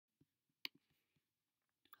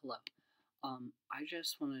Hello. I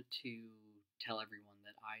just wanted to tell everyone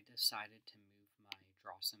that I decided to move my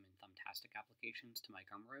Drawesome and Thumbtastic applications to my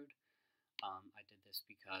Gumroad. I did this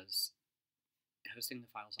because hosting the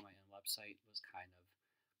files on my own website was kind of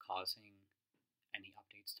causing any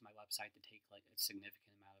updates to my website to take like a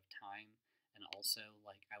significant amount of time, and also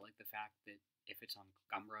I like the fact that if it's on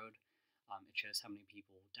Gumroad, it shows how many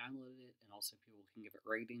people downloaded it, and also people can give it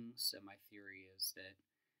ratings. So my theory is that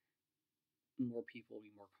more people will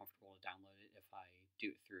be more comfortable to download it if I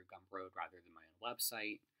do it through Gumroad rather than my own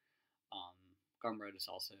website. Um, Gumroad is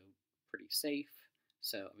also pretty safe.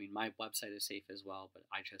 So, I mean, my website is safe as well, but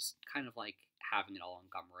I just kind of like having it all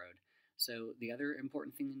on Gumroad. So, the other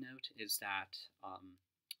important thing to note is that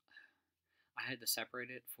I had to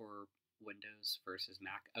separate it for Windows versus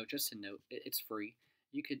Mac. Oh, just to note, it's free.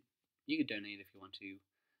 You could you could donate if you want to.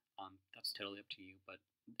 That's totally up to you, but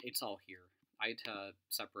it's all here. I had to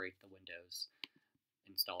separate the Windows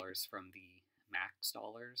installers from the Mac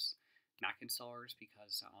installers,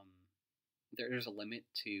 because there's a limit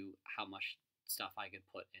to how much stuff I could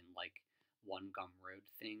put in like one Gumroad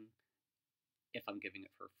thing if I'm giving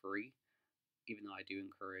it for free, even though I do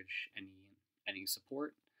encourage any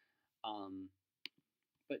support. Um,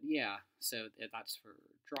 but yeah, so that's for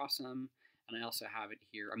Drawsome, and I also have it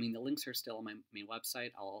here. I mean, the links are still on my main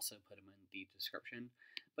website. I'll also put them in the description.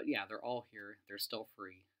 But yeah, they're all here. They're still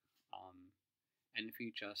free. And if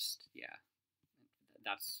you just, yeah,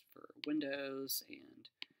 that's for Windows, and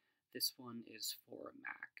this one is for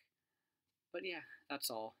Mac. But yeah,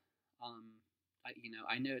 that's all.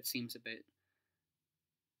 I know it seems a bit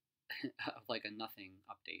of like a nothing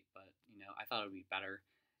update, but I thought it would be better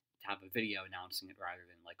to have a video announcing it rather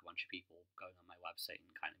than like a bunch of people going on my website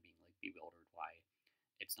and kind of being like bewildered why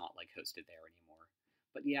it's not like hosted there anymore.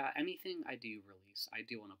 But yeah, anything I do release, I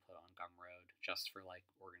do want to put on Gumroad just for like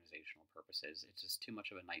organizational purposes. It's just too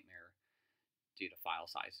much of a nightmare due to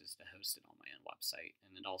file sizes to host it on my own website,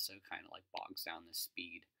 and it also kind of like bogs down the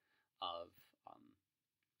speed of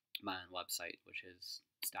my own website, which is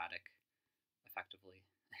static, effectively.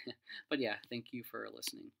 But yeah, thank you for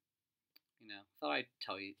listening. Thought I'd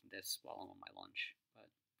tell you this while I'm on my lunch,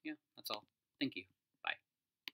 but yeah, that's all. Thank you.